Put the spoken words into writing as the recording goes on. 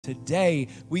Today,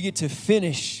 we get to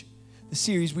finish the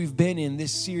series we've been in,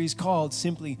 this series called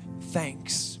Simply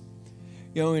Thanks.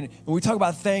 You know, and when we talk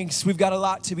about thanks, we've got a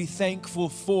lot to be thankful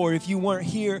for. If you weren't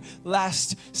here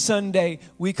last Sunday,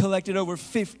 we collected over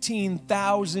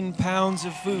 15,000 pounds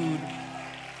of food.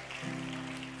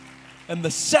 And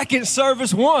the second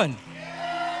service won.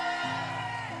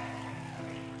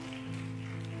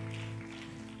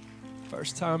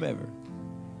 First time ever.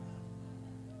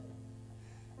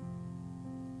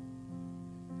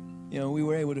 You know, we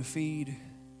were able to feed,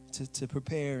 to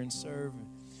prepare and serve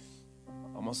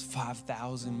almost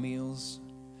 5,000 meals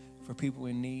for people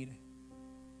in need.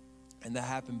 And that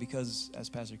happened because, as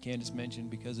Pastor Candace mentioned,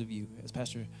 because of you.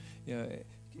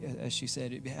 As she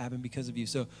said, it happened because of you.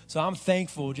 So I'm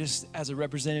thankful just as a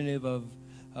representative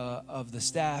of the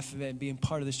staff and being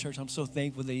part of this church. I'm so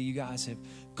thankful that you guys have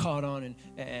caught on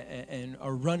and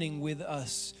are running with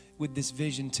us with this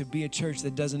vision to be a church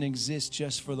that doesn't exist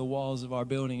just for the walls of our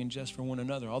building and just for one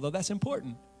another, although that's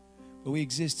important. But we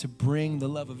exist to bring the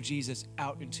love of Jesus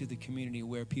out into the community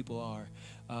where people are.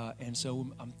 And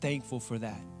so I'm thankful for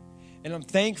that. And I'm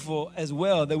thankful as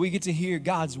well that we get to hear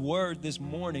God's word this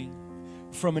morning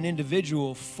from an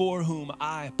individual for whom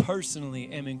I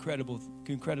personally am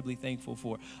incredibly thankful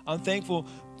for. I'm thankful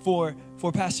for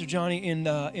Pastor Johnny in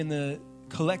the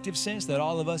collective sense that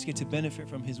all of us get to benefit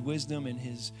from his wisdom and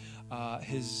his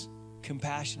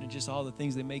compassion and just all the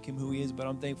things that make him who he is. But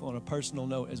I'm thankful on a personal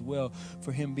note as well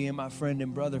for him being my friend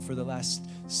and brother for the last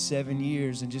 7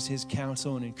 years and just his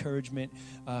counsel and encouragement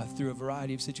through a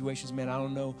variety of situations. Man, I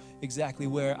don't know exactly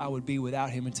where I would be without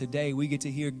him. And today we get to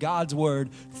hear God's word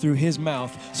through his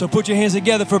mouth. So put your hands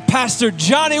together for Pastor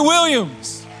Johnny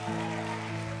Williams.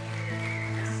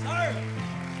 Sir.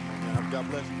 God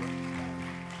bless you.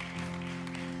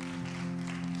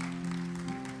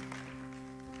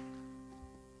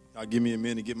 Give me a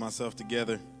minute to get myself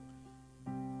together.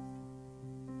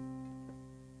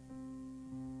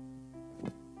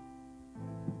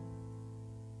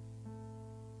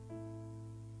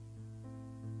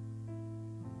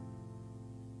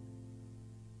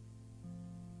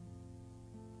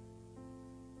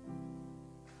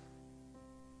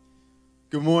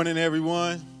 Good morning,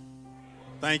 everyone.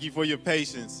 Thank you for your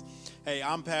patience. Hey,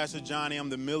 I'm Pastor Johnny. I'm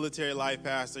the military life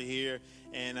pastor here,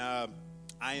 and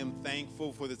I am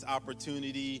thankful for this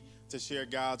opportunity to share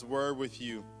God's word with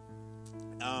you.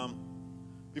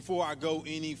 Before I go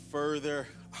any further,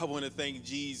 I want to thank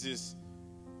Jesus.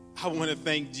 I want to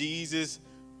thank Jesus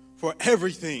for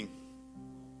everything.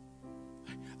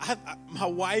 My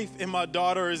wife and my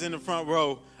daughter is in the front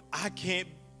row.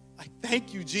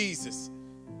 Thank you, Jesus.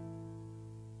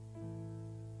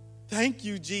 Thank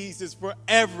you, Jesus, for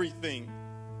everything.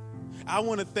 I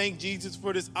want to thank Jesus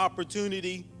for this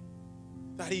opportunity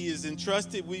that he has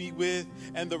entrusted me with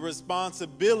and the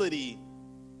responsibility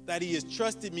that he has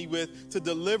trusted me with to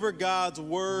deliver God's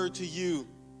word to you.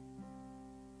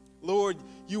 Lord,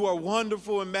 you are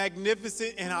wonderful and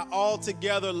magnificent, and I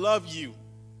altogether love you.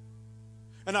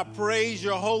 And I praise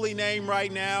your holy name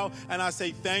right now, and I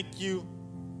say thank you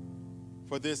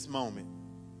for this moment.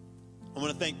 I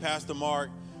want to thank Pastor Mark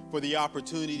for the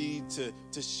opportunity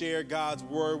to share God's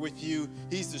word with you.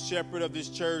 He's the shepherd of this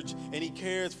church, and he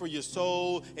cares for your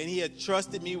soul, and he had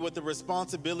trusted me with the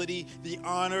responsibility, the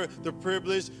honor, the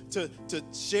privilege to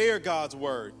share God's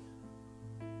word.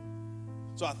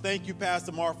 So I thank you,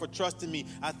 Pastor Mark, for trusting me.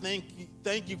 I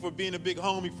thank you for being a big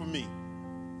homie for me,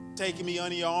 taking me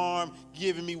under your arm,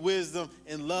 giving me wisdom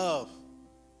and love.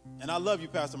 And I love you,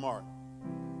 Pastor Mark.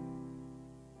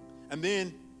 And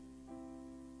then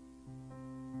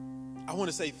I want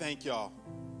to say thank y'all.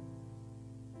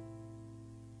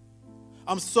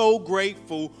 I'm so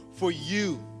grateful for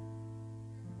you.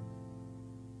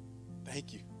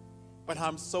 Thank you. But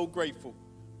I'm so grateful.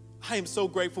 I am so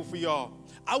grateful for y'all.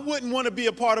 I wouldn't want to be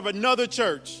a part of another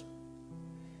church.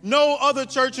 No other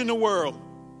church in the world.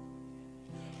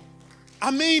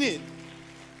 I mean it.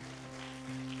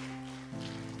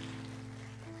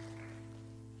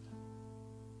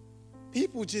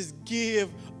 People just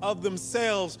give of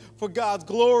themselves for God's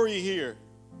glory here.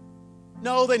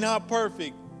 No, they're not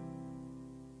perfect.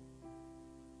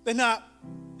 They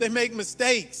make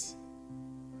mistakes.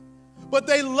 But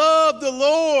they love the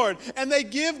Lord and they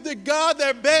give to God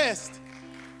their best.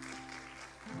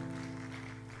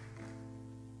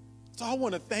 So I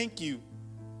want to thank you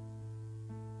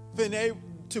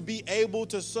to be able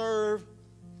to serve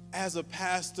as a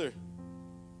pastor.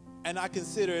 And I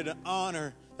consider it an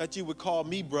honor that you would call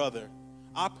me brother.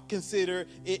 I consider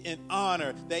it an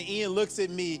honor that Ian looks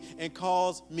at me and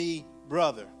calls me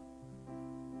brother.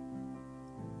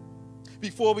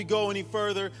 Before we go any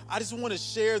further, I just want to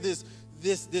share this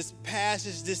this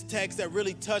passage, this text that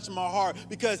really touched my heart,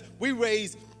 because we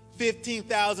raised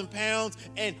 15,000 pounds,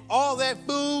 and all that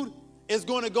food is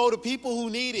going to go to people who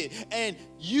need it. And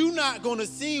you're not going to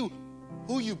see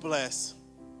who you bless,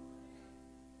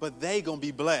 but they going to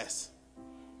be blessed.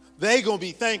 They going to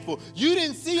be thankful. You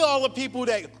didn't see all the people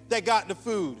that got the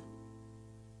food.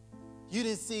 You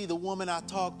didn't see the woman I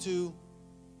talked to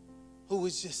who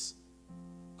was just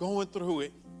going through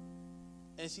it.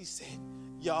 And she said,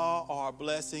 y'all are a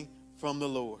blessing from the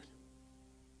Lord.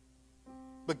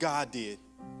 But God did,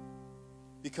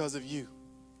 because of you.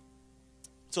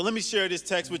 So let me share this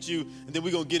text with you, and then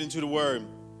we're going to get into the word.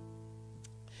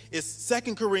 It's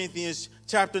 2 Corinthians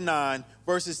chapter 9,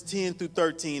 verses 10 through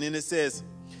 13. And it says,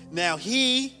 now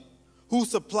he who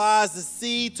supplies the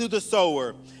seed to the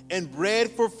sower and bread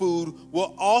for food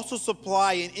will also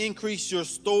supply and increase your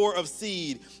store of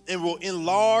seed, and will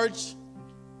enlarge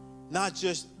not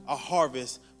just a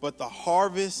harvest, but the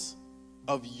harvest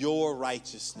of your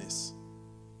righteousness.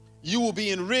 You will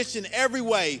be enriched in every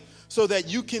way, so that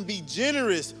you can be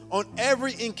generous on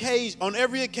every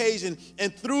occasion,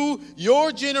 and through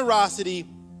your generosity,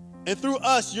 and through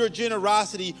us, your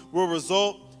generosity will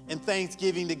result in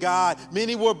thanksgiving to God.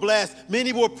 Many were blessed.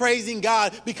 Many were praising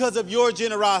God because of your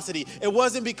generosity. It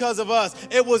wasn't because of us.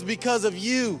 It was because of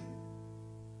you.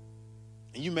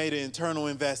 And you made an eternal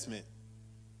investment.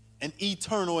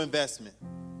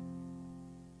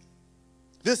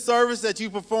 This service that you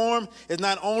perform is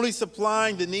not only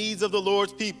supplying the needs of the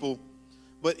Lord's people,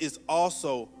 but is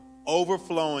also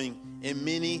overflowing in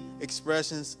many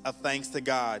expressions of thanks to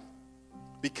God.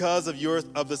 Because of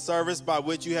the service by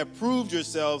which you have proved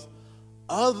yourselves,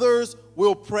 others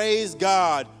will praise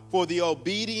God for the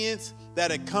obedience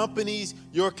that accompanies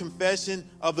your confession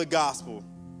of the gospel,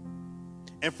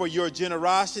 and for your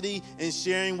generosity in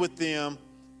sharing with them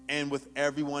and with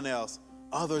everyone else.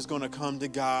 Others going to come to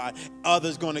God.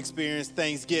 Others going to experience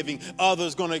thanksgiving.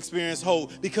 Others going to experience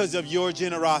hope because of your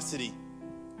generosity.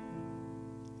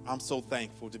 I'm so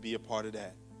thankful to be a part of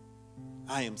that.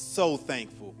 I am so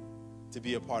thankful to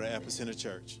be a part of Epicenter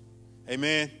Church.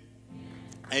 Amen.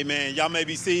 Amen. Y'all may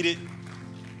be seated.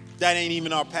 That ain't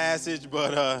even our passage,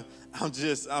 but I'm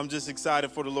just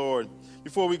excited for the Lord.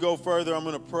 Before we go further, I'm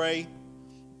going to pray.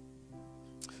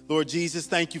 Lord Jesus,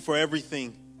 thank you for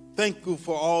everything. Thank you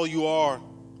for all you are.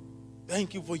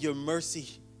 Thank you for your mercy,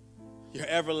 your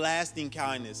everlasting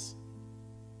kindness,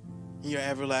 and your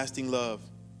everlasting love.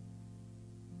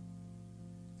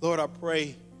 Lord, I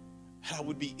pray that I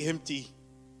would be empty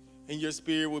and your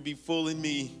spirit would be full in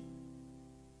me,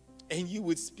 and you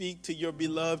would speak to your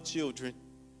beloved children,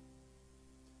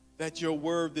 that your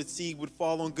word, the seed, would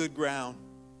fall on good ground.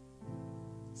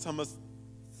 Some of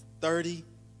 30,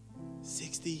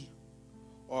 60,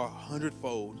 or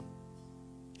 100-fold,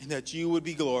 and that you would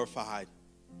be glorified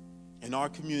in our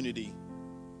community,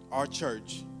 our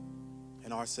church,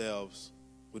 and ourselves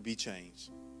would be changed.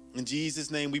 In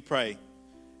Jesus' name we pray.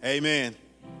 Amen.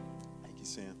 Thank you,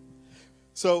 Sam.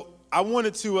 So I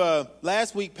wanted to,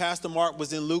 last week, Pastor Mark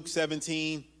was in Luke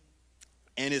 17,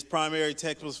 and his primary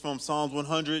text was from Psalms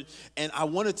 100. And I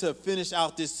wanted to finish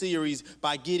out this series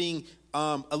by getting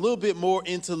a little bit more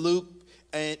into Luke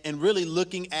and really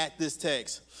looking at this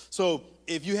text. So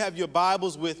if you have your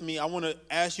Bibles with me, I want to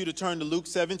ask you to turn to Luke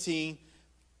 17,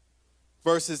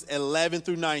 verses 11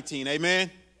 through 19.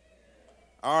 Amen?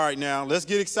 All right, now, let's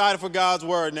get excited for God's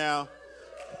word now.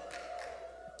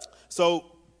 So,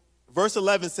 verse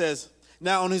 11 says,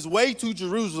 now on his way to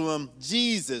Jerusalem,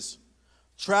 Jesus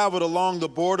traveled along the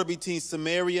border between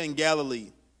Samaria and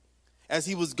Galilee. As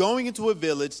he was going into a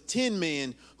village, 10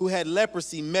 men who had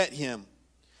leprosy met him.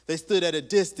 They stood at a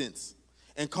distance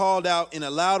and called out in a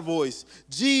loud voice,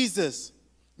 Jesus,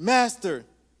 Master,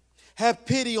 have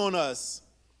pity on us.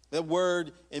 That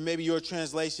word, and maybe your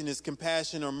translation, is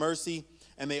compassion or mercy,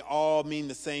 and they all mean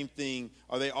the same thing,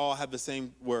 or they all have the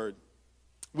same word.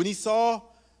 When he saw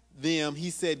them, he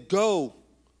said, go,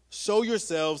 show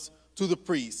yourselves to the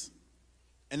priests.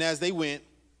 And as they went,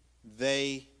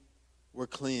 they were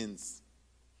cleansed.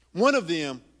 One of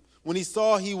them, when he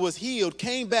saw he was healed,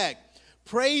 came back,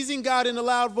 praising God in a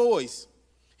loud voice.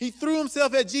 He threw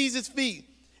himself at Jesus' feet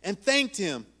and thanked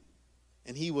him,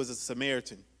 and he was a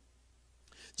Samaritan.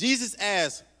 Jesus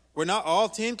asked, were not all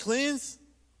 10 cleansed?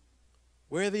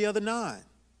 Where are the other 9?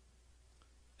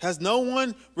 Has no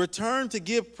one returned to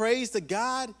give praise to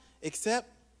God except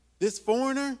this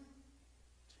foreigner?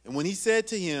 And when he said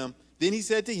to him,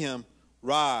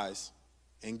 rise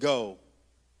and go.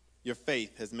 Your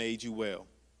faith has made you well.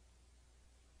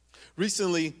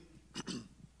 Recently,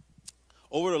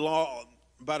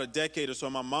 about a decade or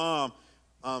so, my mom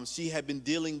she had been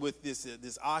dealing with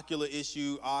this ocular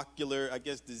issue, I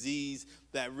guess, disease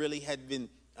that really had been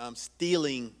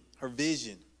stealing her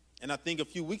vision. And I think a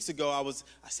few weeks ago,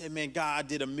 I said, man, God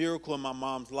did a miracle in my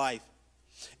mom's life.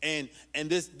 And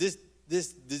this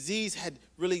disease had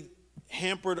really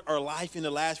hampered her life in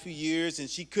the last few years, and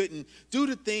she couldn't do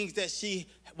the things that she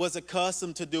was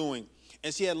accustomed to doing.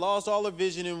 And she had lost all her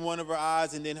vision in one of her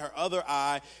eyes, and then her other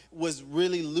eye was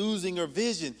really losing her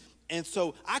vision. And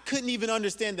so I couldn't even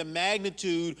understand the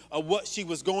magnitude of what she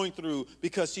was going through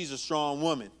because she's a strong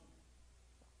woman.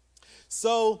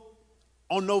 So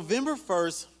on November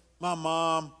 1st, my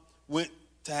mom went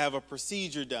to have a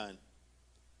procedure done.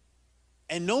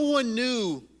 And no one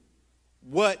knew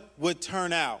what would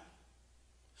turn out.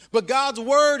 But God's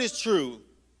word is true.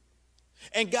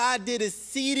 And God did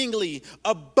exceedingly,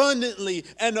 abundantly,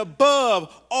 and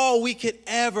above all we could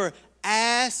ever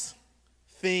ask,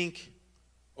 think,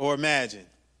 or imagine.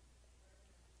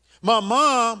 My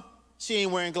mom, she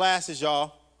ain't wearing glasses,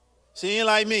 y'all. She ain't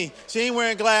like me. She ain't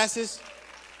wearing glasses.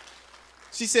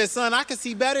 She said, son, I can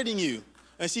see better than you.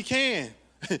 And she can.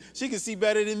 She can see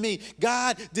better than me.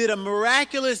 God did a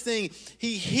miraculous thing.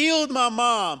 He healed my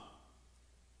mom.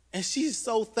 And she's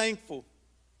so thankful.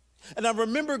 And I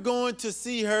remember going to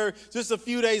see her just a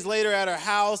few days later at her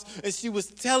house, and she was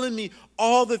telling me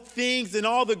all the things and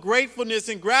all the gratefulness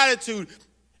and gratitude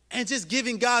and just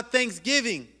giving God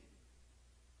thanksgiving.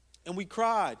 And we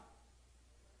cried.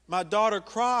 My daughter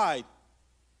cried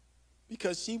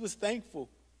because she was thankful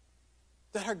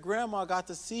that her grandma got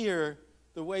to see her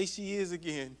the way she is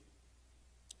again.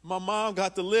 My mom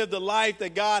got to live the life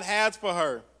that God has for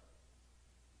her.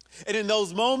 And in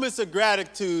those moments of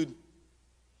gratitude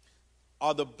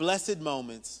are the blessed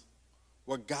moments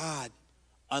where God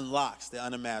unlocks the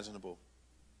unimaginable.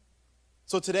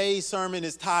 So today's sermon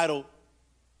is titled,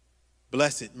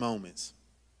 Blessed Moments.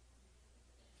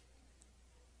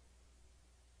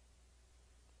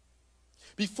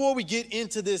 Before we get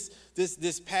into this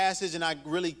passage and I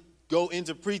really go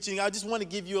into preaching, I just want to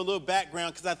give you a little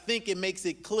background because I think it makes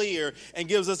it clear and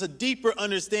gives us a deeper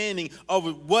understanding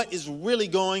of what is really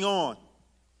going on.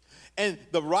 And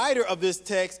the writer of this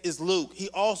text is Luke. He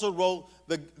also wrote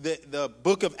the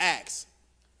book of Acts.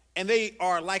 And they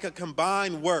are like a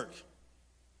combined work.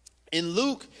 In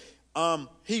Luke,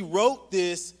 he wrote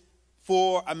this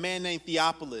for a man named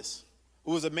Theophilus,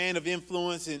 who was a man of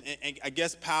influence and I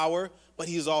guess power, but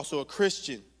he was also a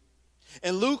Christian.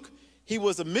 And Luke, he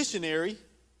was a missionary,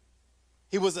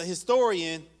 he was a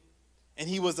historian, and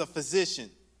he was a physician.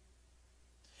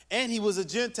 And he was a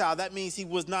Gentile. That means he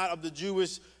was not of the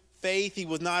Jewish faith, he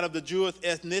was not of the Jewish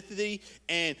ethnicity,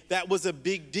 and that was a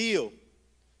big deal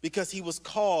because he was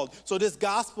called. So this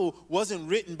gospel wasn't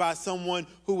written by someone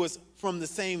who was from the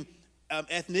same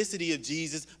ethnicity of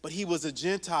Jesus, but he was a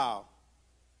Gentile.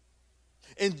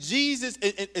 And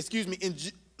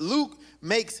Luke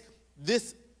makes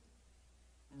this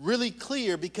really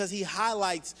clear because he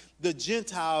highlights the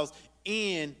Gentiles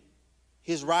in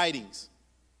his writings.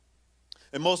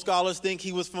 And most scholars think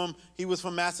he was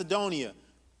from Macedonia,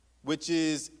 which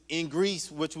is in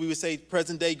Greece, which we would say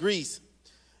present-day Greece.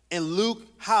 And Luke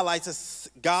highlights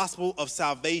a gospel of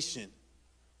salvation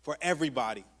for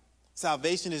everybody.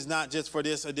 Salvation is not just for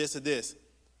this or this or this,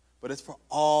 but it's for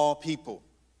all people.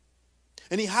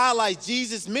 And he highlights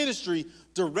Jesus' ministry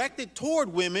directed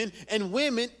toward women and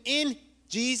women in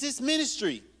Jesus'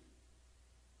 ministry.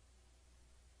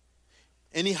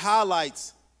 And he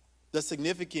highlights the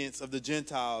significance of the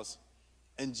Gentiles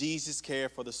and Jesus' care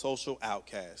for the social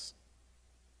outcasts.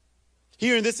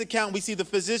 Here in this account, we see the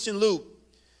physician Luke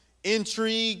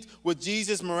intrigued with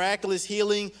Jesus' miraculous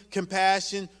healing,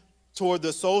 compassion toward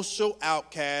the social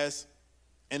outcasts,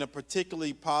 and a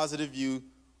particularly positive view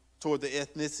toward the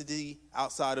ethnicity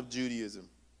outside of Judaism.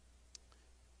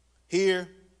 Here,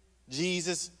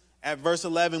 Jesus, at verse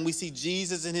 11, we see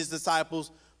Jesus and his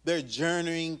disciples, they're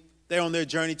on their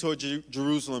journey toward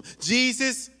Jerusalem.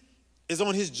 Jesus is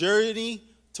on his journey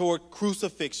toward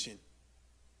crucifixion,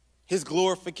 his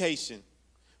glorification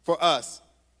for us.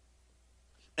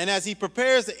 And as he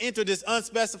prepares to enter this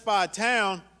unspecified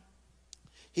town,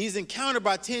 he's encountered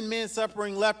by 10 men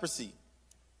suffering leprosy.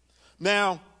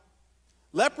 Now,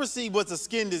 leprosy was a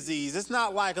skin disease. It's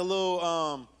not like a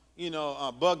little,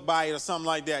 a bug bite or something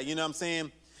like that. You know what I'm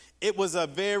saying? It was a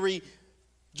very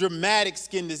dramatic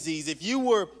skin disease. If you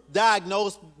were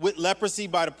diagnosed with leprosy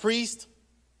by the priest,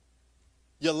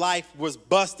 your life was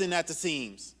busting at the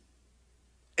seams.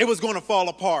 It was going to fall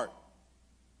apart.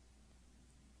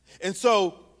 And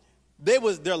so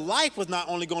their life was not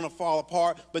only going to fall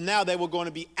apart, but now they were going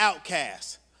to be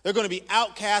outcasts. They're going to be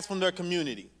outcasts from their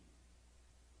community.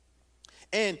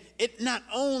 And it not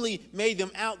only made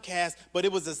them outcasts, but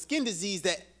it was a skin disease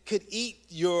that could eat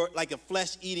like a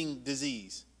flesh-eating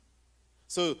disease.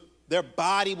 So their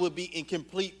body would be in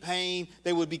complete pain.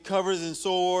 They would be covered in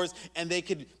sores, and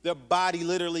their body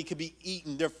literally could be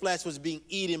eaten. Their flesh was being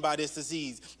eaten by this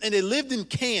disease. And they lived in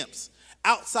camps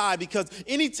outside, because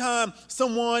anytime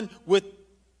someone with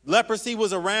leprosy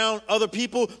was around other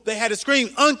people, they had to scream,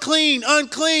 unclean,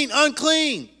 unclean,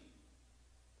 unclean.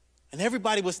 And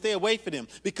everybody would stay away from them,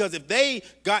 because if they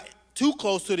got too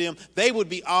close to them, they would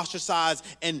be ostracized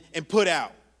and put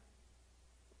out.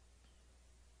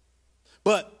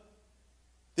 But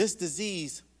this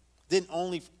disease didn't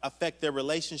only affect their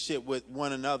relationship with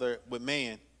one another, with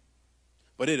man,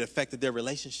 but it affected their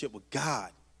relationship with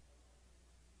God.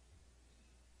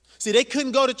 See, they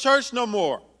couldn't go to church no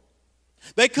more.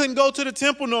 They couldn't go to the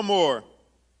temple no more.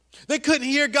 They couldn't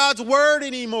hear God's word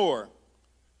anymore.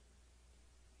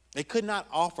 They could not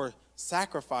offer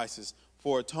sacrifices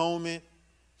for atonement,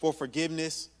 for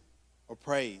forgiveness, or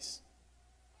praise.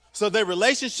 So their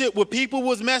relationship with people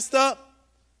was messed up,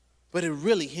 but it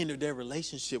really hindered their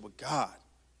relationship with God.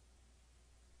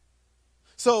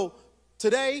 So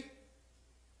today,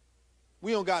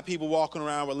 we don't got people walking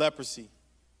around with leprosy,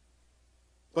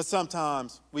 but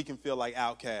sometimes we can feel like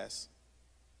outcasts.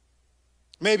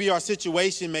 Maybe our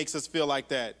situation makes us feel like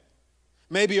that.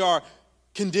 Maybe our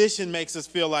condition makes us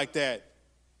feel like that.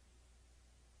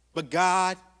 But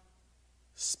God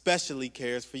specially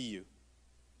cares for you.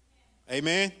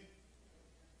 Amen?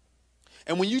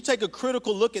 And when you take a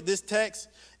critical look at this text,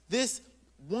 this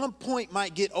one point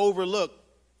might get overlooked.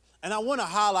 And I want to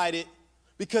highlight it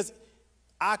because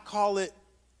I call it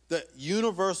the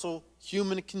universal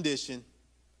human condition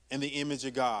in the image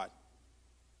of God.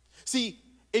 See,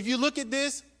 if you look at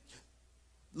this,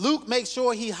 Luke makes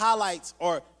sure he highlights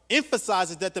or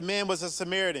emphasizes that the man was a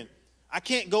Samaritan. I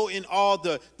can't go in all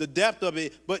the depth of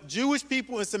it, but Jewish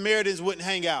people and Samaritans wouldn't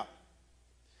hang out.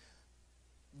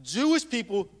 Jewish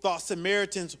people thought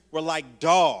Samaritans were like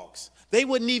dogs. They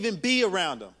wouldn't even be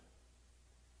around them.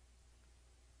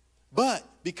 But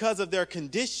because of their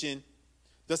condition,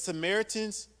 the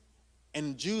Samaritans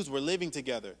and Jews were living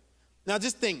together. Now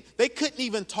just think, they couldn't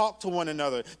even talk to one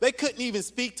another. They couldn't even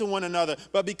speak to one another.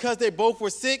 But because they both were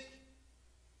sick,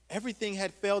 everything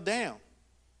had fell down.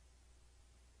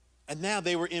 And now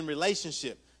they were in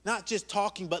relationship, not just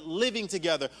talking, but living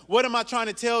together. What am I trying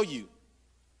to tell you?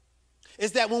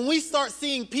 Is that when we start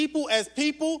seeing people as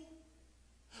people,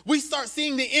 we start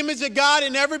seeing the image of God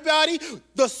in everybody,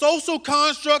 the social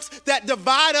constructs that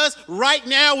divide us right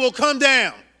now will come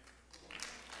down.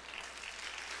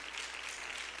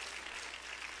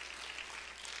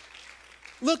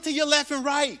 Look to your left and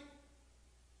right.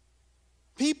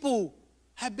 People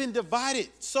have been divided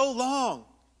so long.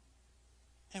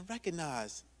 And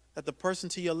recognize that the person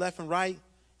to your left and right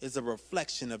is a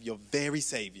reflection of your very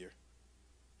Savior.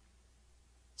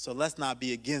 So let's not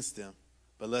be against them,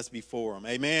 but let's be for them.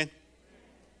 Amen?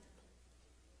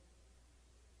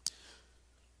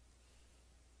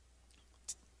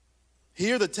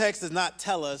 Here the text does not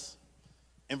tell us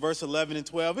in verse 11 and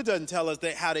 12. It doesn't tell us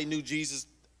how they knew Jesus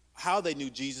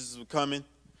was coming.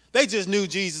 They just knew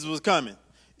Jesus was coming.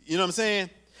 You know what I'm saying?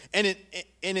 And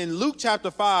in Luke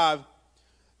chapter 5,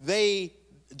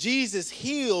 Jesus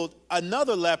healed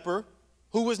another leper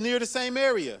who was near the same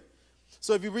area.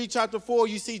 So if you read chapter 4,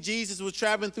 you see Jesus was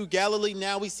traveling through Galilee.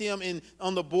 Now we see him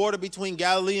on the border between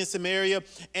Galilee and Samaria.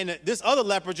 And this other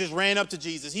leper just ran up to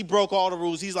Jesus. He broke all the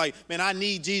rules. He's like, man, I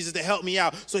need Jesus to help me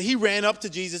out. So he ran up to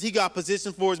Jesus. He got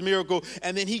positioned for his miracle.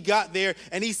 And then he got there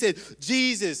and he said,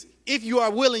 Jesus, if you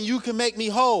are willing, you can make me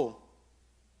whole.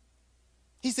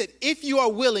 He said, if you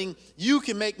are willing, you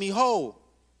can make me whole.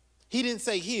 He didn't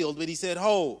say healed, but he said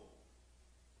whole.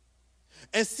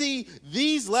 And see,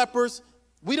 these lepers,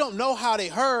 we don't know how they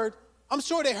heard. I'm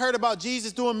sure they heard about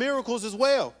Jesus doing miracles as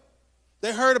well.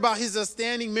 They heard about his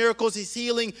outstanding miracles, his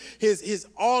healing, his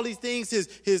all these things,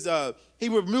 he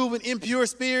removing impure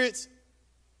spirits.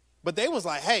 But they was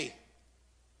like, hey,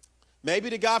 maybe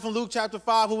the guy from Luke chapter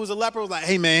 5 who was a leper was like,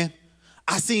 hey, man,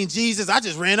 I seen Jesus. I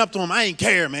just ran up to him. I ain't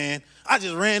care, man. I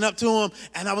just ran up to him,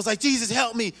 and I was like, Jesus,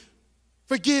 help me.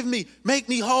 Forgive me. Make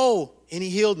me whole. And he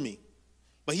healed me.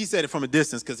 But he said it from a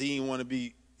distance because he didn't want to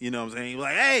be, you know what I'm saying? He was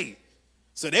like, hey.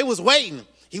 So they was waiting.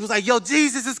 He was like, yo,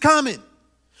 Jesus is coming.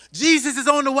 Jesus is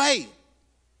on the way.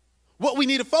 What we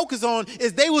need to focus on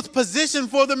is they was positioned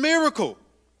for the miracle.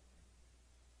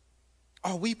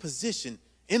 Are we positioned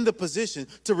in the position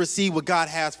to receive what God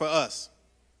has for us?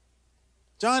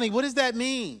 Johnny, what does that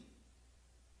mean?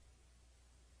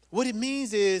 What it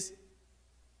means is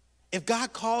if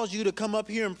God calls you to come up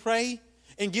here and pray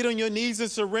and get on your knees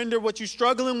and surrender what you're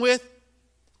struggling with,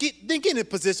 then get in a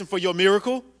position for your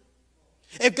miracle.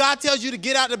 If God tells you to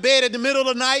get out of bed at the middle of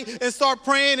the night and start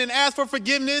praying and ask for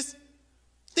forgiveness,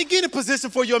 then get in a position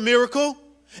for your miracle.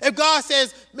 If God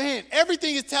says, man,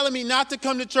 everything is telling me not to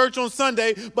come to church on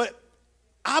Sunday, but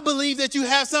I believe that you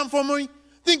have something for me,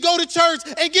 then go to church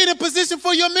and get in position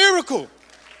for your miracle.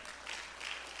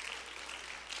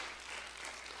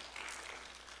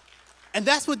 And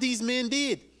that's what these men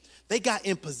did. They got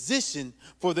in position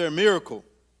for their miracle.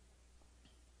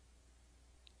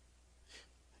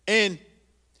 And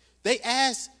they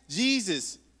asked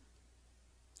Jesus,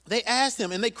 they asked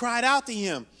him and they cried out to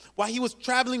him while he was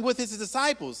traveling with his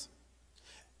disciples.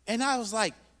 And I was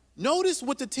like, notice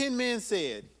what the 10 men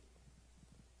said.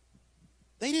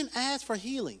 They didn't ask for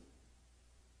healing.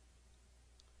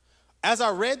 As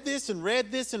I read this and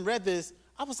read this and read this,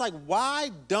 I was like, why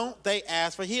don't they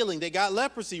ask for healing? They got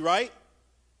leprosy, right?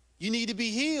 You need to be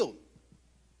healed.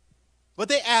 But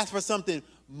they asked for something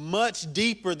much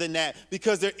deeper than that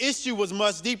because their issue was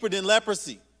much deeper than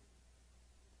leprosy.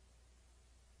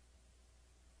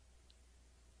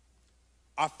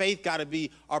 Our faith got to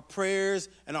be, our prayers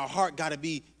and our heart got to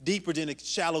be deeper than a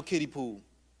shallow kiddie pool.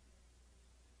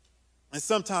 And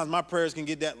sometimes my prayers can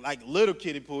get that like little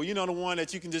kiddie pool. You know, the one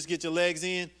that you can just get your legs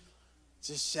in?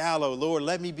 Just shallow. Lord,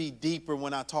 let me be deeper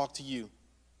when I talk to you.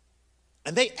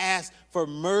 And they asked for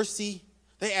mercy.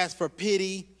 They asked for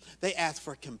pity. They asked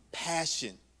for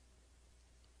compassion.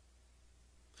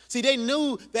 See, they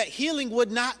knew that healing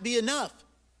would not be enough.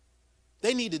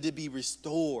 They needed to be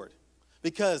restored.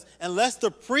 Because unless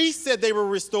the priest said they were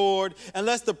restored,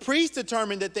 unless the priest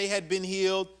determined that they had been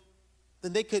healed,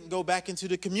 then they couldn't go back into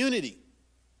the community.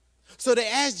 So they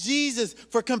asked Jesus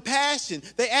for compassion.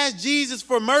 They asked Jesus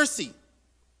for mercy.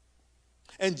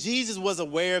 And Jesus was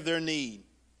aware of their need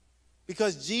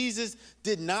because Jesus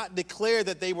did not declare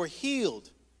that they were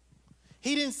healed.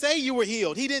 He didn't say you were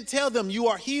healed. He didn't tell them you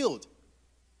are healed.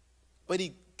 But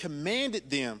he commanded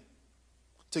them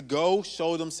to go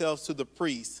show themselves to the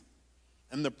priest,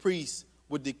 and the priest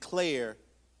would declare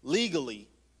legally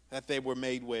that they were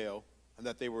made well and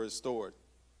that they were restored.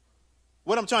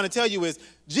 What I'm trying to tell you is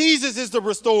Jesus is the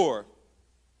restorer.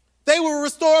 They were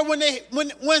restored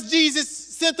once Jesus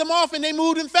sent them off and they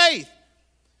moved in faith.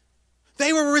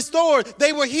 They were restored.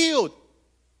 They were healed.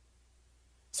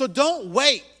 So don't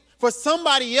wait for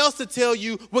somebody else to tell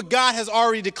you what God has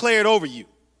already declared over you.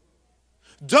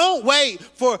 Don't wait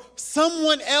for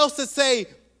someone else to say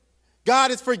God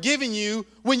is forgiving you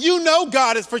when you know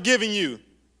God is forgiving you.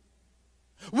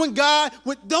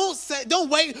 Don't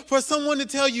wait for someone to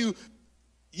tell you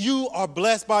you are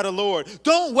blessed by the Lord.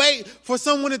 Don't wait for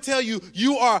someone to tell you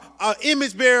you are an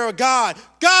image bearer of God.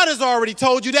 God has already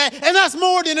told you that, and that's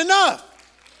more than enough.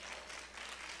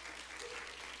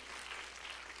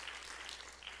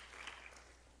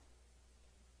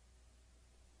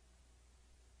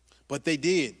 But they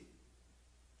did.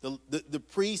 The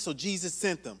priest, so Jesus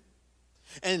sent them.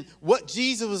 And what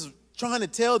Jesus was trying to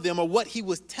tell them, or what he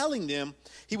was telling them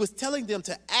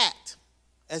to act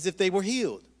as if they were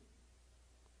healed.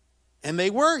 And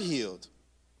they were healed.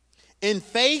 In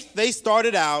faith, they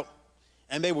started out,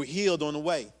 and they were healed on the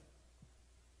way.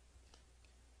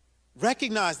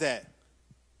 Recognize that.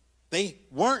 They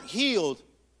weren't healed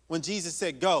when Jesus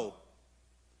said go.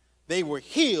 They were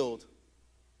healed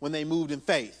when they moved in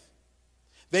faith.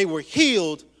 They were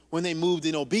healed when they moved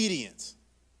in obedience.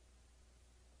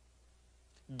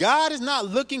 God is not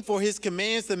looking for his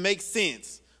commands to make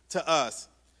sense to us.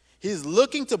 He's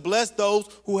looking to bless those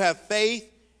who have faith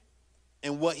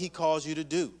in what he calls you to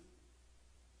do.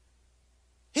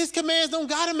 His commands don't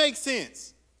got to make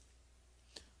sense.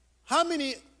 Who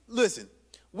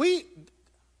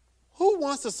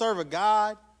wants to serve a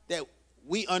God that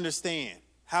we understand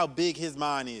how big his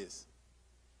mind is?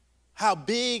 How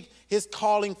big his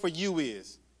calling for you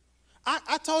is?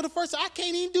 I told the first, I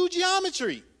can't even do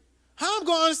geometry. How am I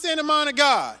going to understand the mind of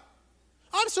God?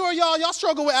 I'm sure y'all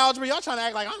struggle with algebra. Y'all trying to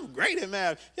act like I'm great at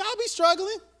math. Y'all be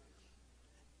struggling.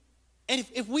 And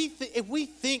if we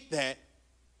think that,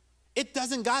 it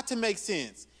doesn't got to make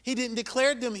sense. He didn't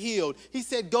declare them healed. He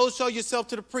said, go show yourself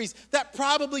to the priest. That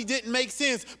probably didn't make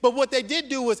sense. But what they did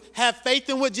do was have faith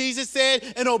in what Jesus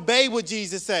said and obey what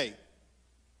Jesus said.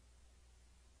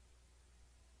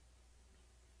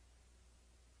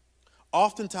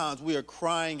 Oftentimes we are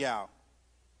crying out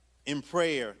in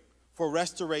prayer for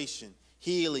restoration,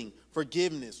 healing,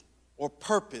 forgiveness, or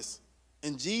purpose.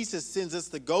 And Jesus sends us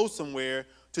to go somewhere,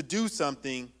 to do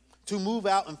something, to move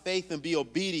out in faith and be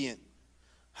obedient.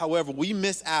 However, we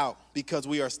miss out because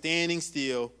we are standing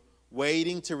still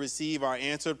waiting to receive our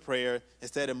answered prayer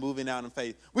instead of moving out in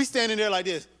faith. We standing there like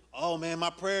this. Oh, man, my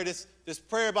prayer, this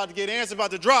prayer about to get answered,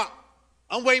 about to drop.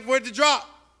 I'm waiting for it to drop.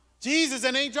 Jesus,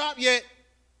 it ain't dropped yet.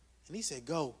 And he said,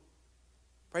 go.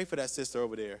 Pray for that sister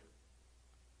over there.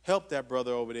 Help that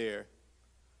brother over there.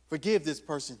 Forgive this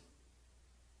person.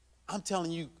 I'm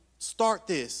telling you, start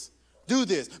this. Do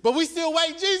this. But we still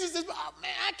wait. Jesus says, oh,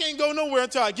 man, I can't go nowhere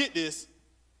until I get this.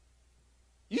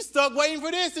 You stuck waiting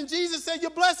for this, and Jesus said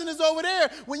your blessing is over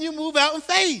there when you move out in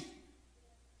faith.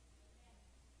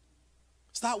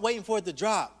 Stop waiting for it to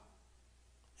drop.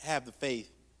 Have the faith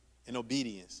and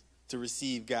obedience to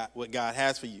receive what God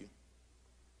has for you.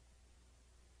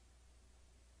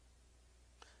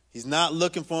 He's not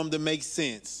looking for them to make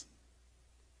sense.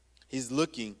 He's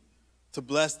looking to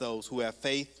bless those who have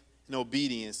faith and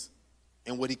obedience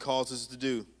in what he calls us to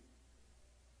do.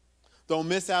 Don't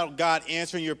miss out on God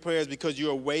answering your prayers because you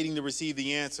are waiting to receive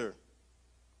the answer.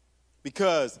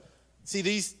 Because, see,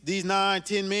 these 9,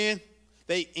 10 men,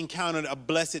 they encountered a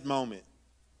blessed moment.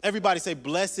 Everybody say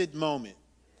blessed moment.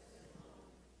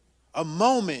 A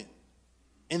moment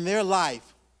in their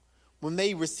life when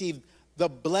they received the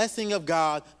blessing of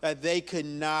God that they could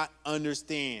not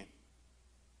understand.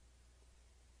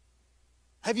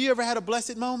 Have you ever had a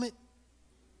blessed moment?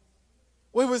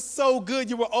 Well, it was so good,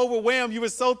 you were overwhelmed, you were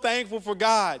so thankful for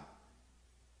God.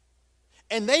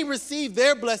 And they received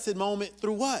their blessed moment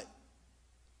through what?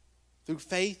 Through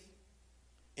faith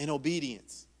and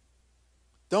obedience.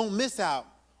 Don't miss out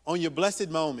on your blessed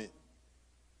moment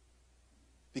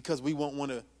because we won't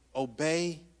want to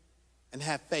obey and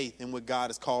have faith in what God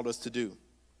has called us to do.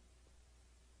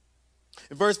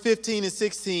 In verse 15 and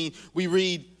 16, we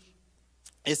read,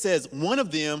 it says, one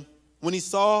of them, when he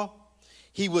saw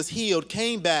he was healed,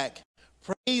 came back,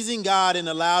 praising God in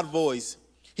a loud voice.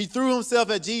 He threw himself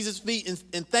at Jesus' feet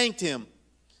and thanked him,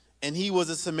 and he was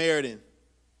a Samaritan.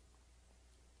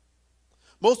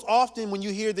 Most often when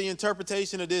you hear the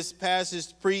interpretation of this passage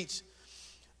preached,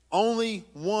 only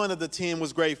one of the 10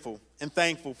 was grateful and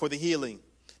thankful for the healing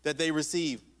that they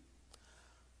received.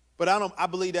 But I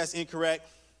believe that's incorrect,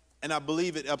 and I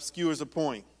believe it obscures the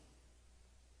point.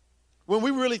 When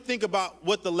we really think about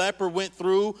what the leper went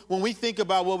through, when we think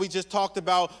about what we just talked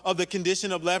about of the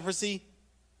condition of leprosy,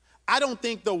 I don't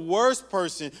think the worst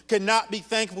person could not be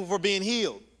thankful for being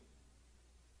healed.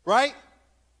 Right?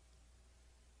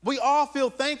 We all feel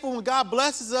thankful when God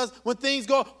blesses us, when things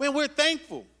go, when we're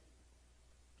thankful.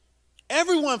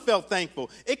 Everyone felt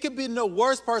thankful. It could be the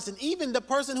worst person, even the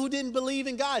person who didn't believe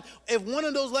in God. If one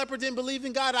of those lepers didn't believe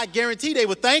in God, I guarantee they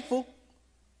were thankful.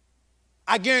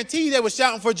 I guarantee they were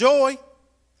shouting for joy.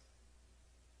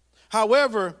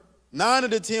 However, 9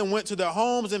 of the 10 went to their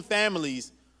homes and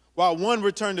families, while one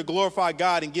returned to glorify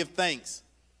God and give thanks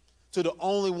to the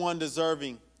only one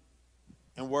deserving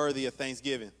and worthy of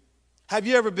thanksgiving. Have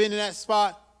you ever been in that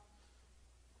spot?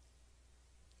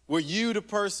 Were you the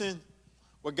person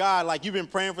where God, like you've been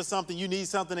praying for something, you need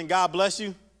something, and God bless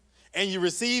you, and you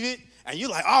receive it, and you're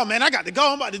like, oh man, I got to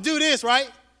go, I'm about to do this, right?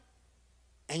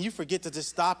 And you forget to just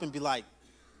stop and be like,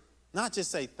 not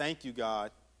just say thank you,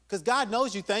 God, because God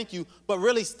knows you thank you, but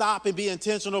really stop and be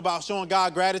intentional about showing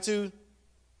God gratitude.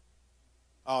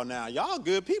 Oh, now, y'all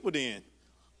good people then.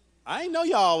 I ain't know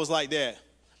y'all was like that.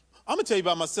 I'm going to tell you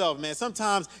about myself, man.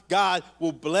 Sometimes God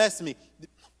will bless me.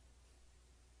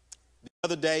 The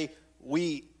other day,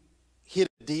 we hit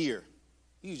a deer.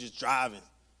 We was just driving,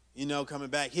 coming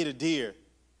back, hit a deer.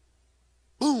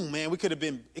 Boom, man, it could have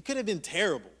been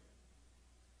terrible.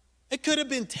 It could have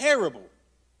been terrible.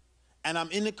 And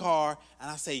I'm in the car, and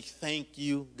I say, thank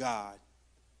you, God.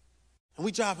 And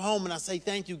we drive home, and I say,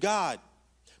 thank you, God.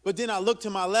 But then I look to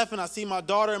my left, and I see my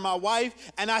daughter and my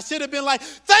wife, and I should have been like,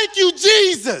 thank you,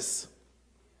 Jesus.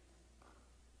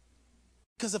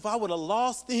 Because if I would have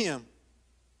lost them,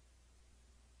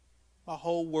 my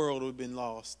whole world would have been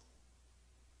lost.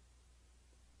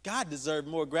 God deserved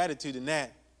more gratitude than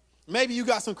that. Maybe you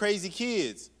got some crazy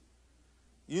kids.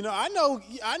 I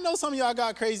know some of y'all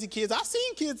got crazy kids. I've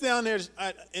seen kids down there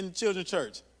in children's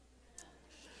church.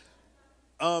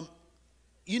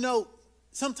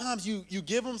 Sometimes you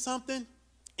give them something,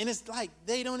 and it's like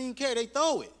they don't even care. They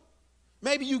throw it.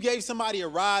 Maybe you gave somebody a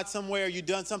ride somewhere. You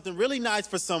done something really nice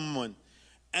for someone,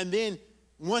 and then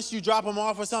once you drop them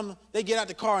off or something, they get out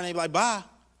the car and they be like, bye.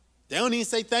 They don't even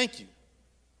say thank you.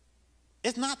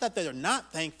 It's not that they're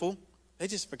not thankful. They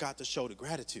just forgot to show the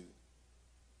gratitude.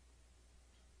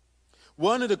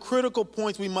 One of the critical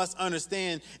points we must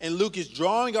understand, and Luke is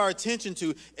drawing our attention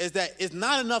to, is that it's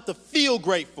not enough to feel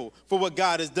grateful for what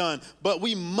God has done, but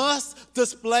we must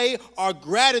display our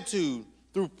gratitude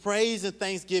through praise and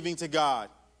thanksgiving to God.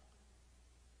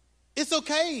 It's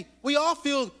okay. We all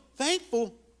feel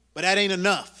thankful, but that ain't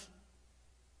enough.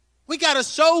 We got to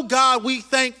show God we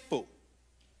thankful.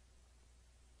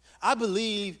 I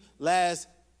believe last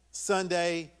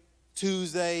Sunday,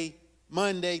 Tuesday,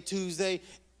 Monday, Tuesday,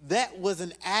 that was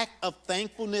an act of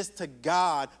thankfulness to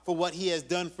God for what he has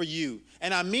done for you.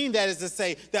 And I mean that as to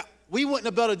say that we wouldn't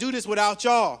have been able to do this without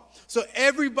y'all. So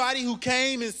everybody who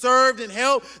came and served and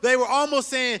helped, they were almost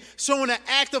saying, showing an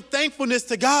act of thankfulness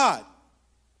to God.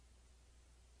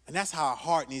 And that's how our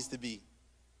heart needs to be.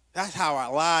 That's how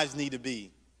our lives need to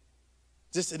be.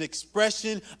 Just an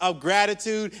expression of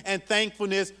gratitude and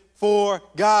thankfulness for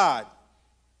God.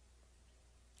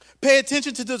 Pay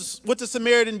attention to what the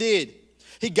Samaritan did.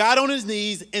 He got on his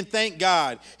knees and thanked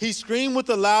God. He screamed with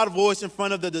a loud voice in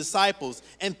front of the disciples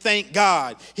and thanked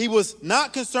God. He was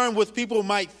not concerned with what people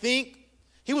might think.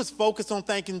 He was focused on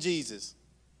thanking Jesus.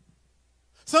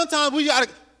 Sometimes we got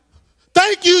to,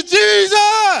 thank you,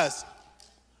 Jesus.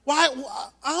 Why?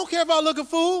 I don't care if I look a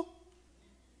fool.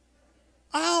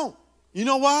 I don't. You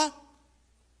know why?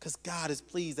 Because God is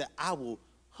pleased that I will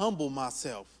humble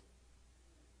myself.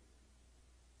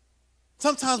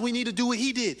 Sometimes we need to do what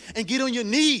he did and get on your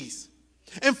knees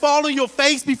and fall on your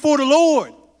face before the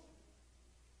Lord.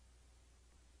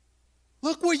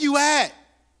 Look where you at.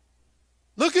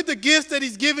 Look at the gifts that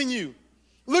he's given you.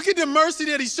 Look at the mercy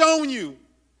that he's shown you.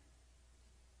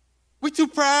 We too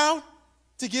proud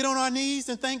to get on our knees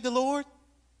and thank the Lord?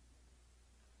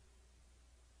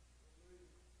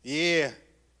 Yeah.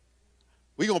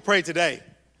 We're going to pray today.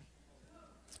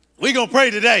 We're going to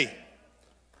pray today.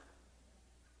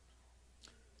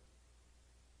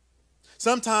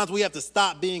 Sometimes we have to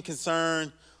stop being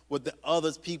concerned with the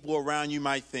others people around you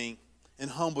might think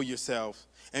and humble yourself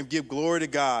and give glory to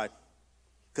God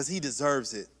because he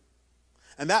deserves it.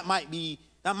 And that might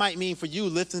mean for you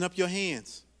lifting up your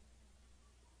hands.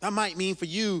 That might mean for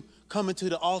you coming to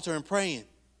the altar and praying.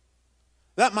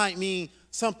 That might mean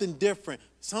something different.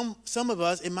 Some of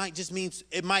us, it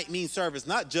might mean service,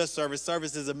 not just service.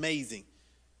 Service is amazing.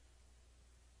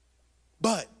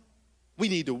 But we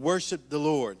need to worship the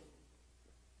Lord.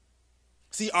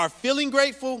 See, our feeling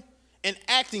grateful and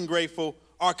acting grateful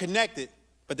are connected,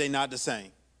 but they're not the same.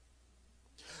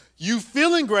 You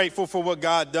feeling grateful for what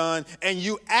God done and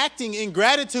you acting in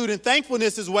gratitude and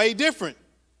thankfulness is way different.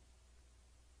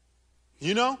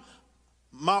 You know,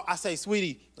 I say,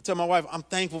 sweetie, I tell my wife, I'm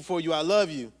thankful for you. I love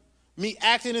you. Me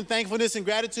acting in thankfulness and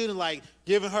gratitude and like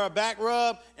giving her a back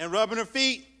rub and rubbing her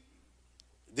feet,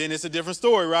 then it's a different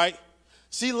story, right?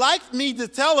 She liked me to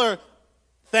tell her,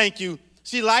 thank you.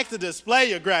 She likes to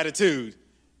display your gratitude.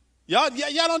 Y'all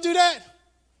don't do that?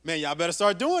 Man, y'all better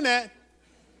start doing that.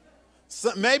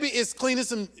 So maybe it's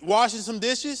washing some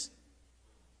dishes.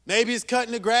 Maybe it's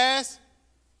cutting the grass.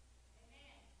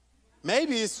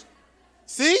 Maybe it's,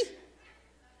 see?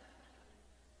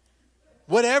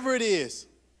 Whatever it is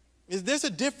there's a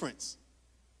difference.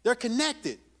 They're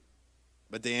connected,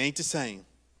 but they ain't the same.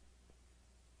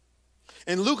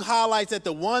 And Luke highlights that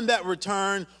the one that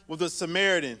returned was the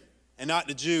Samaritan and not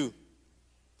the Jew.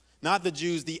 Not the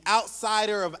Jews. The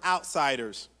outsider of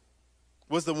outsiders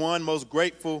was the one most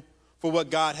grateful for what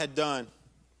God had done.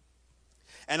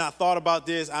 And I thought about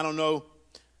this. I don't know.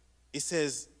 It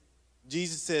says,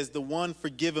 Jesus says, the one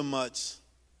forgiven much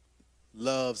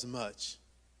loves much.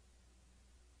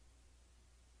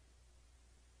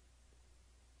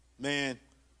 Man,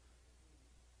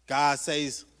 God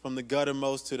says from the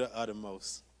guttermost to the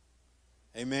uttermost.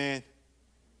 Amen.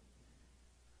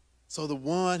 So the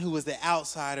one who was the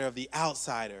outsider of the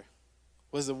outsider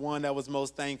was the one that was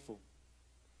most thankful.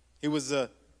 He was a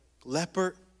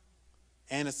leper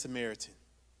and a Samaritan.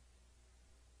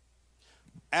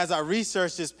 As I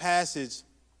researched this passage,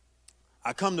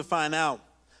 I come to find out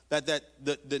that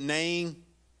the name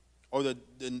or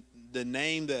the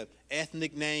name, the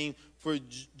ethnic name for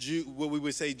Jew, what we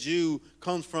would say Jew,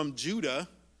 comes from Judah.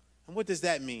 And what does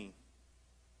that mean?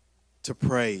 To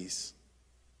praise.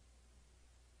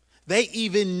 They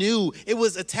even knew it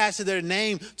was attached to their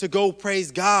name to go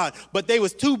praise God, but they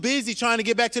was too busy trying to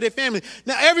get back to their family.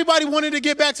 Now, everybody wanted to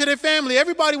get back to their family.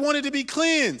 Everybody wanted to be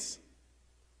cleansed.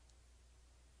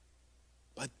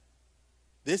 But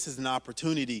this is an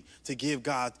opportunity to give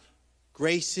God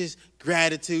gracious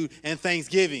gratitude and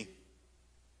thanksgiving.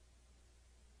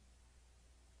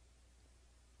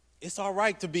 It's all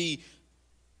right to be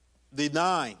the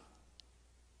 9.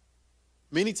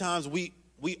 Many times we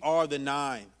are the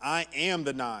 9. I am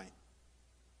the 9.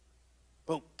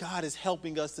 But God is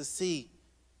helping us to see.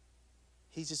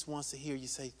 He just wants to hear you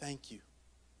say thank you.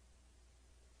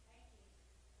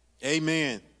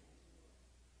 Amen.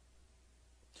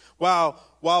 While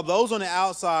those on the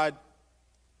outside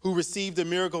who received a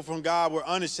miracle from God were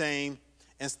unashamed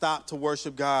and stopped to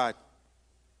worship God.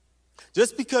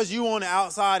 Just because you on the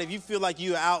outside, if you feel like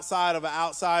you're outside of an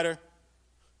outsider,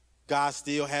 God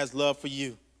still has love for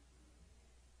you.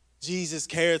 Jesus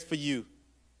cares for you.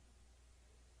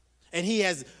 And he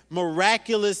has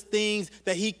miraculous things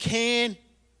that he can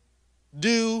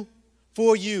do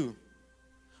for you.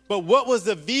 But what was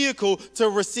the vehicle to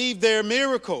receive their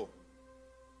miracle?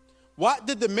 What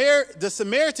did the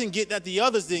Samaritan get that the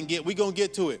others didn't get? We're going to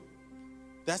get to it.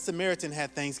 That Samaritan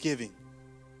had thanksgiving.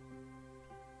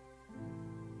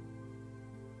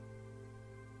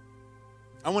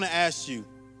 I want to ask you,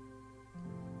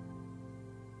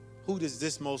 who does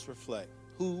this most reflect?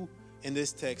 Who in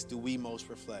this text do we most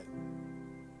reflect?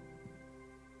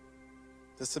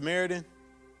 The Samaritan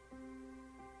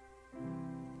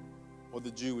or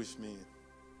the Jewish man?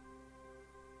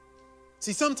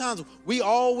 See, sometimes we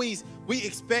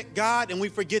expect God and we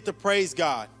forget to praise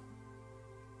God.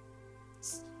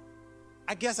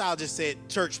 I guess I'll just say it,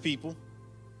 church people.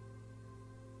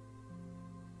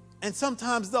 And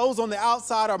sometimes those on the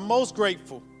outside are most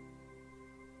grateful.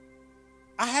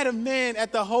 I had a man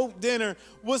at the Hope dinner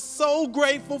was so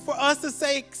grateful for us to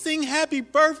sing happy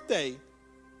birthday.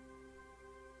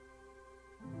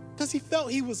 Because he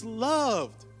felt he was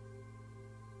loved.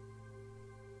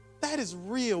 That is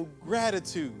real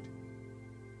gratitude.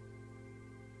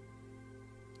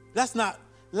 Let's not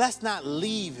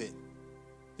leave it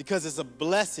because it's a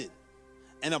blessed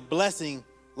and a blessing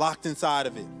locked inside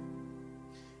of it.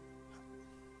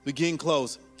 We're getting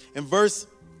close. In verse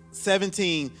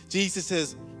 17, Jesus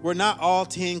says, "Were not all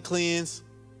 10 cleansed?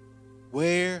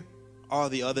 Where are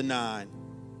the other 9?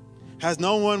 Has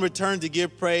no one returned to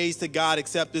give praise to God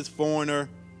except this foreigner?"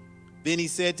 Then he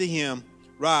said to him,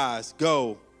 "Rise,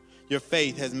 go. Your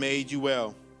faith has made you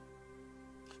well."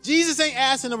 Jesus ain't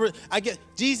asking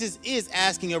Jesus is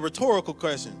asking a rhetorical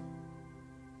question.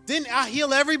 Didn't I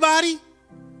heal everybody?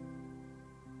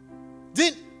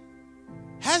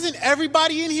 Hasn't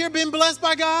everybody in here been blessed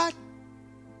by God?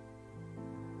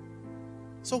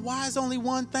 So why is only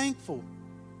one thankful?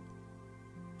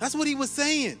 That's what he was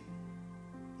saying.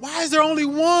 Why is there only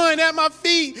one at my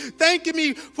feet thanking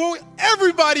me for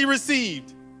everybody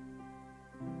received?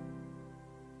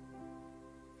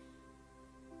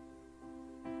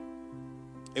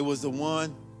 It was the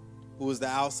one who was the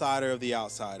outsider of the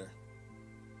outsider.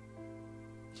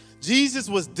 Jesus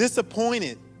was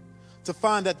disappointed to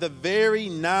find that the very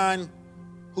 9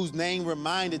 whose name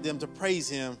reminded them to praise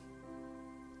him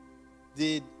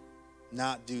did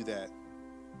not do that.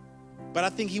 But I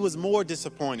think he was more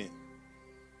disappointed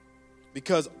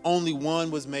because only one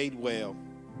was made well.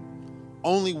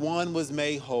 Only one was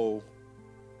made whole.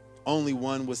 Only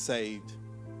one was saved.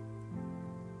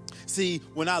 See,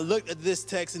 when I looked at this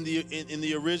text in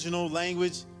the original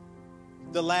language,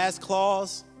 the last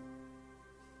clause,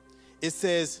 it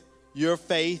says, "Your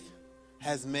faith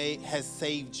has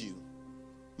saved you."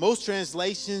 Most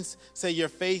translations say your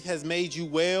faith has made you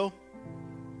well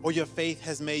or your faith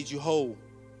has made you whole.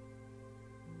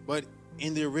 But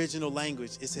in the original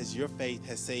language, it says your faith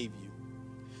has saved you.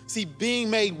 See, being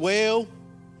made well,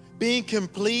 being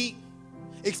complete,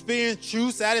 experience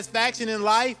true satisfaction in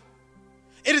life,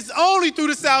 it is only through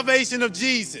the salvation of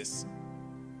Jesus.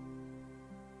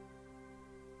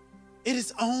 It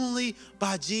is only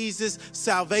by Jesus'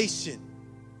 salvation.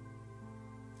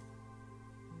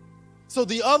 So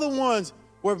the other ones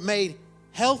were made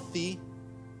healthy,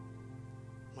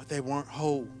 but they weren't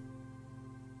whole.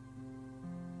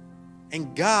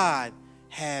 And God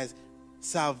has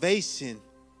salvation,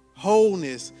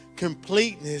 wholeness,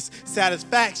 completeness,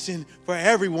 satisfaction for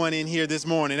everyone in here this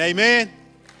morning. Amen?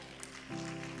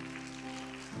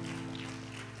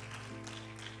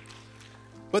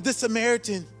 But the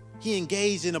Samaritan, he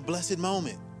engaged in a blessed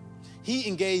moment. He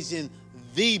engaged in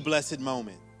the blessed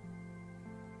moment.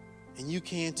 And you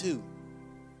can too.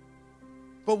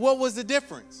 But what was the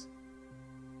difference?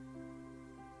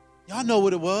 Y'all know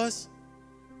what it was.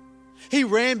 He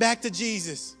ran back to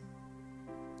Jesus.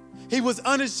 He was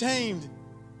unashamed.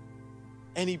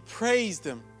 And he praised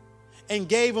him and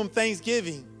gave him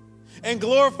thanksgiving and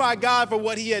glorified God for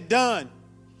what he had done.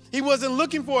 He wasn't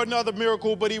looking for another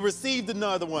miracle, but he received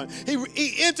another one.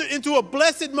 He entered into a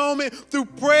blessed moment through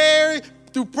prayer,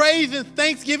 through praise and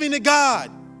thanksgiving to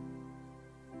God.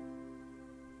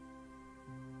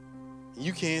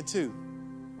 You can too.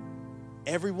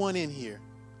 Everyone in here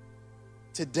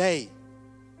today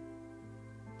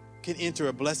can enter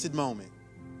a blessed moment.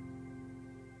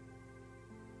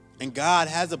 And God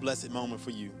has a blessed moment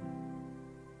for you.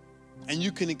 And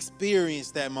you can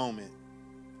experience that moment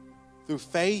through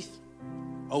faith,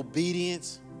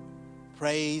 obedience,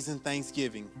 praise and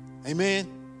thanksgiving. Amen.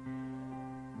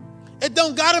 It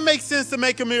don't got to make sense to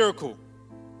make a miracle.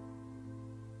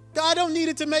 God don't need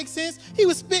it to make sense. He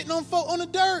was spitting on folk on the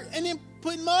dirt and then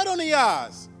putting mud on their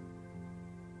eyes.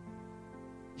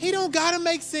 He don't got to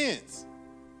make sense.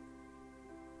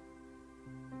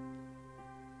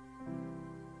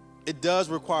 It does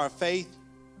require faith,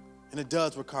 and it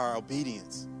does require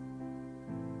obedience.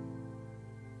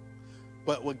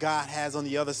 But what God has on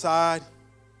the other side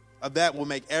of that will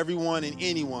make everyone and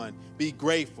anyone be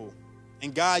grateful.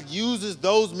 And God uses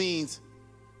those means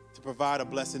to provide a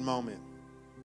blessed moment.